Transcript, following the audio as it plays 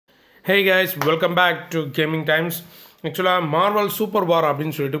Hey guys, welcome back to Gaming Times. Actually, Marvel Super War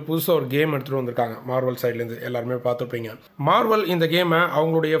அப்படின்னு சொல்லிட்டு புதுசாக ஒரு கேம் எடுத்துகிட்டு வந்திருக்காங்க. மார்வல் சைட்லேருந்து எல்லாருமே பார்த்துருப்பீங்க. மார்வல் இந்த கேமை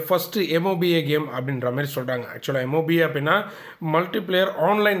அவங்களுடைய ஃபஸ்ட்டு MOBA கேம் அப்படின்ற மாதிரி சொல்கிறாங்க. ஆக்சுவலாக MOBA அப்படின்னா மல்டிப்ளேயர்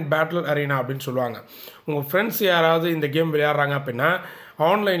ஆன்லைன் பேட்டில் அரீனா அப்படின்னு சொல்லுவாங்க. உங்கள் ஃப்ரெண்ட்ஸ் யாராவது இந்த கேம் விளையாடுறாங்க அப்படின்னா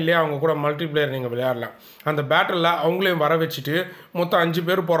ஆன்லைன்லேயே அவங்க கூட மல்டிப்ளேயர் நீங்கள் விளையாடலாம். அந்த பேட்டிலில் அவங்களையும் வர வச்சுட்டு மொத்தம் 5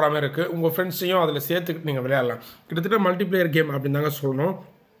 பேர் போடுற மாதிரி இருக்குது. உங்கள் ஃப்ரெண்ட்ஸையும் அதில் சேர்த்துக்கிட்டு நீங்கள் விளையாடலாம். கிட்டத்தட்ட மல்டிப்ளேயர் கேம் அப்படின்னு தாங்க சொல்லணும்.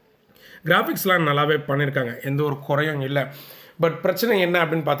 கிராஃபிக்ஸ்லாம் நல்லாவே பண்ணியிருக்காங்க, எந்த ஒரு குறையும் இல்லை. பட் பிரச்சனை என்ன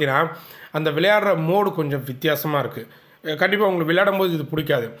அப்படின்னு பார்த்தீங்கன்னா அந்த விளையாடுற மோடு கொஞ்சம் வித்தியாசமாக இருக்குது. கண்டிப்பாக உங்களுக்கு விளையாடும் போது இது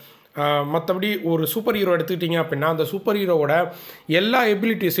பிடிக்காது. மற்றபடி ஒரு சூப்பர் ஹீரோ எடுத்துக்கிட்டிங்க அப்படின்னா அந்த சூப்பர் ஹீரோவோட எல்லா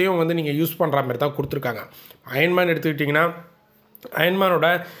எபிலிட்டிஸையும் வந்து நீங்கள் யூஸ் பண்ணுற மாதிரி தான் கொடுத்துருக்காங்க. அயன்மேன் எடுத்துக்கிட்டிங்கன்னா அயன்மேனோட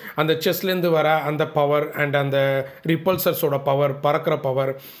அந்த செஸ்லேருந்து வர அந்த பவர் அண்ட் அந்த ரிப்பல்சர்ஸோட பவர், பறக்கிற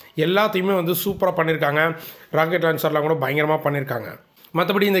பவர் எல்லாத்தையுமே வந்து சூப்பராக பண்ணியிருக்காங்க. ராக்கெட் லான்ச்சர்லாம் கூட பயங்கரமாக பண்ணியிருக்காங்க.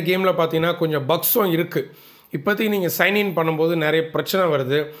 மற்றபடி இந்த கேமில் பார்த்தீங்கன்னா கொஞ்சம் பக்ஸும் இருக்குது. இப்போதைக்கு நீங்கள் சைன்இன் பண்ணும்போது நிறைய பிரச்சனை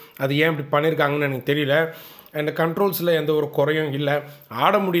வருது. அது ஏன் இப்படி பண்ணியிருக்காங்கன்னு எனக்கு தெரியல. அண்ட் கண்ட்ரோல்ஸில் எந்த ஒரு குறையும் இல்லை,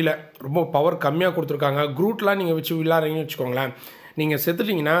 ஆட முடியல, ரொம்ப பவர் கம்மியாக கொடுத்துருக்காங்க. குரூட்லாம் நீங்கள் வச்சு விளையாடுறீங்கன்னு வச்சுக்கோங்களேன், நீங்கள்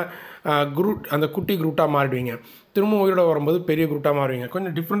செத்துட்டிங்கன்னா குரூட் அந்த குட்டி குரூட்டாக மாறிடுவீங்க. திரும்ப உயிரோட வரும்போது பெரிய குரூட்டாக மாறுவீங்க.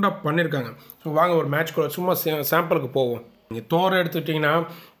 கொஞ்சம் டிஃப்ரெண்ட்டாக பண்ணியிருக்காங்க. ஸோ வாங்க ஒரு மேட்ச் கூட சும்மா சாம்பிளுக்கு போவோம். நீங்கள் தோர் எடுத்துக்கிட்டிங்கன்னா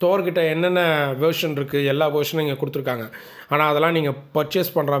தோர்கிட்ட என்னென்ன வேர்ஷன் இருக்குது எல்லா வேர்ஷனும் இங்கே கொடுத்துருக்காங்க. ஆனால் அதெல்லாம் நீங்கள்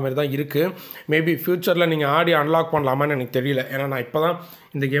பர்ச்சேஸ் பண்ணுற மாதிரி தான் இருக்குது. மேபி ஃப்யூச்சரில் நீங்கள் ஆடி அன்லாக் பண்ணலாமான்னு எனக்கு தெரியல. ஏன்னா நான் இப்போ தான்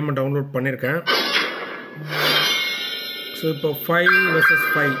இந்த கேமை டவுன்லோட் பண்ணியிருக்கேன். ஸோ இப்போ 5 vs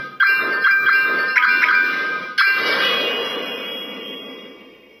 5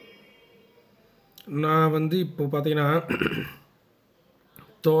 நான் வந்து இப்போ பார்த்தீங்கன்னா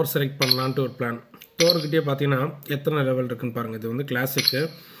தோர் செலக்ட் பண்ணலான்ட்டு ஒரு பிளான். தோர்கிட்டே பார்த்தீங்கன்னா எத்தனை லெவல் இருக்குன்னு பாருங்கள். இது வந்து கிளாசிக்கு,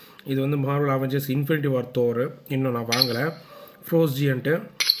 இது வந்து மார்வல் அவெஞ்சர்ஸ் இன்ஃபினிட்டி வார் தோர் இன்னும் நான் வாங்கலை. Froze ஜியன்ட்டு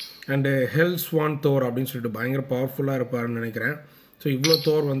and Hell Swan Thor அப்படின்னு சொல்லிட்டு பயங்கர பவர்ஃபுல்லாக இருப்பாருன்னு நினைக்கிறேன். ஸோ இவ்வளோ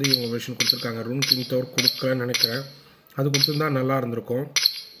தோர் வந்து இவங்க வெர்ஷன் கொடுத்துருக்காங்க. ரூன் கிங் தோர் கொடுக்கலன்னு நினைக்கிறேன். அது கொடுத்துருந்தா நல்லா இருந்திருக்கும்.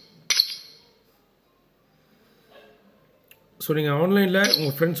 ஸோ நீங்கள் ஆன்லைனில்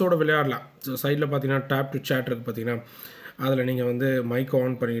உங்கள் ஃப்ரெண்ட்ஸோடு விளையாடலாம். ஸோ சைடில் பார்த்தீங்கன்னா டேப் டு சேட் இருக்குது பார்த்தீங்கன்னா, அதில் நீங்கள் வந்து மைக்கை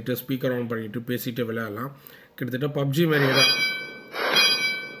ஆன் பண்ணிக்கிட்டு ஸ்பீக்கர் ஆன் பண்ணிக்கிட்டு பேசிகிட்டு விளையாடலாம். கிட்டத்தட்ட பப்ஜி மாதிரியே தான்.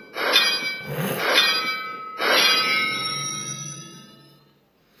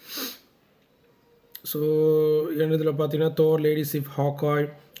 ஸோ இதில் பார்த்தீங்கன்னா Thor, lady சிஃப், ஹாக்காய்,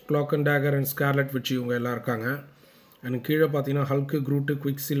 clock and Daguerre and scarlet witch இவங்க எல்லாம் இருக்காங்க. அண்ட் கீழே பார்த்தீங்கன்னா Hulk, க்ரூட்டு,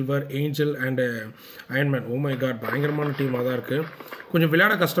 quick silver, angel and Iron Man. Oh my God, பயங்கரமான டீமாக தான் இருக்குது. கொஞ்சம்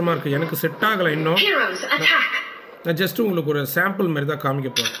விளையாட கஷ்டமாக இருக்குது, எனக்கு செட் ஆகலை இன்னும். நான் ஜஸ்ட்டு உங்களுக்கு ஒரு சாம்பிள் மாதிரி தான் காமிக்க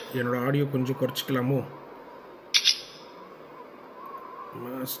போகிறேன். என்னோடய ஆடியோ கொஞ்சம் குறைச்சிக்கலாமோ?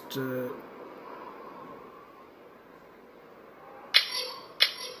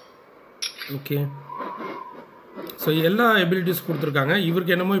 ஓகே. ஸோ எல்லா எபிலிட்டிஸ் கொடுத்துருக்காங்க.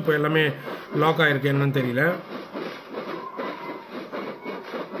 இவருக்கு என்னமோ இப்போ எல்லாமே லாக் ஆகிருக்கு, என்னன்னு தெரியல.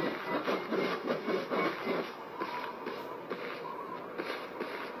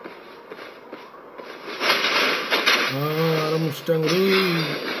 ஆரம்பிச்சிட்டாங்க.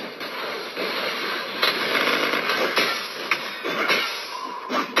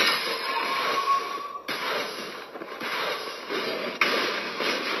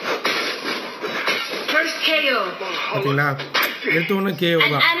 பார்த்தீங்களா, எடுத்தோன்னே கேஓ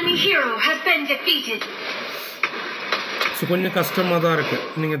தான். ஸோ கொஞ்சம் கஷ்டமாக தான் இருக்குது.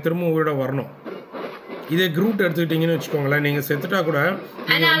 நீங்கள் திரும்ப உயிரோட வரணும். இதே குரூட் எடுத்துக்கிட்டிங்கன்னு வச்சுக்கோங்களேன், நீங்கள் செத்துட்டா கூட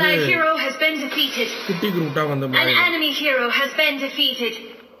நீங்கள் வந்து குட்டி குரூட்டாக வந்த மாதிரி.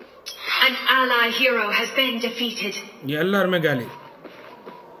 எல்லாருமே காலி.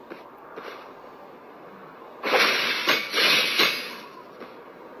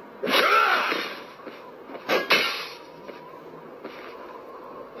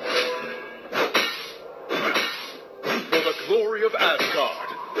 Glory of Asgard.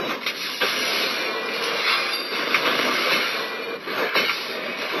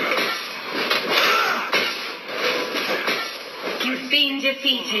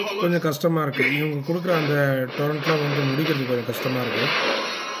 கொஞ்சம் கஷ்டமாக இருக்குது. இவங்க கொடுக்குற அந்த டொரண்ட்லாம் வந்து முடிக்கிறது கொஞ்சம் கஷ்டமாக இருக்குது.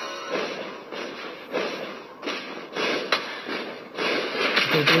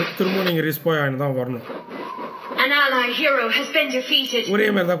 திரும்ப நீங்கள் ரிஸ்பாய் ஆகி தான் வரணும். ஒரே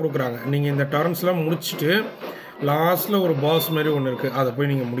மாதிரி தான் கொடுக்குறாங்க. நீங்கள் இந்த டொரண்ட்ஸ்லாம் முடிச்சுட்டு லாஸ்ட்டில் ஒரு பாஸ் மாதிரி ஒன்று இருக்குது, அதை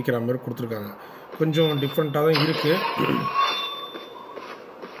போய் நீங்கள் முடிக்கிற மாதிரி கொடுத்துருக்காங்க. கொஞ்சம் டிஃப்ரெண்ட்டாக தான் இருக்குது.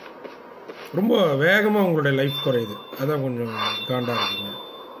 ரொம்ப வேகமாக உங்களுடைய லைஃப் குறையுது, அதான் கொஞ்சம் காண்டாக இருக்குங்க.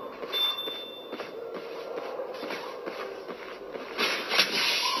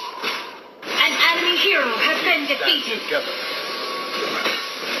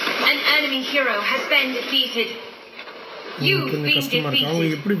 enemy hero has been defeated. You've been defeated. அவங்க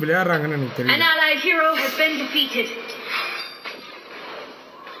எப்படி விளையாடுறாங்கன்னு எனக்கு தெரியல. An allied hero has been defeated.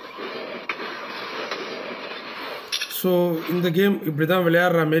 So இந்த கேம் இப்படி தான்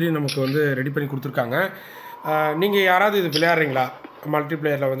விளையாடுற மாரி நமக்கு வந்து ரெடி பண்ணி கொடுத்துருக்காங்க. நீங்கள் யாராவது இது விளையாடுறீங்களா?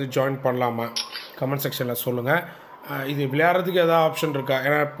 மல்டிப்ளேயரில் வந்து ஜாயின் பண்ணலாமா? கமெண்ட் செக்ஷனில் சொல்லுங்கள். இது விளையாடுறதுக்கு எதாவது ஆப்ஷன் இருக்கா?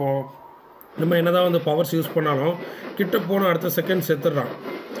 ஏன்னா இப்போது நம்ம என்ன தான் வந்து பவர்ஸ் யூஸ் பண்ணாலும் கிட்ட போன அடுத்த செகண்ட் செத்துடுறான்.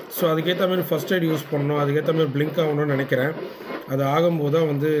 ஸோ அதுக்கேற்ற மாதிரி ஃபஸ்ட் எய்ட் யூஸ் பண்ணணும், அதுக்கேற்ற மாதிரி பிளிங்க் ஆகணும்னு நினைக்கிறேன். அது ஆகும்போது தான்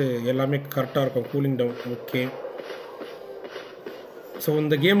வந்து எல்லாமே கரெக்டாக இருக்கும். Cooling down okay. ஸோ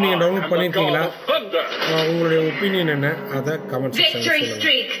இந்த கேம் நீங்கள் டவுன்லோட் பண்ணியிருக்கீங்களா? உங்களுடைய ஒப்பீனியன் என்ன? அதை கமெண்ட் செக்ஷனில்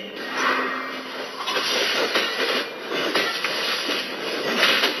சொல்லுங்கள்.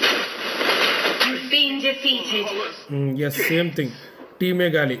 S same thing. டீமே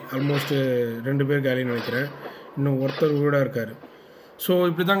காலி, ஆல்மோஸ்ட் 2 பேர் காலின்னு நினைக்கிறேன். இன்னும் ஒருத்தர் கூட இருக்கார். ஸோ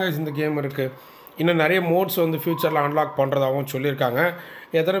இப்படி தாங்க இந்த கேம் இருக்குது. இன்னும் நிறைய மோட்ஸ் வந்து ஃப்யூச்சரில் அன்லாக் பண்ணுறதாகவும் சொல்லியிருக்காங்க.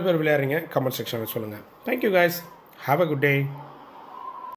 எத்தனை பேர் விளையாடுறீங்க? கமெண்ட் செக்ஷனில் சொல்லுங்கள். Thank you guys, have a good day.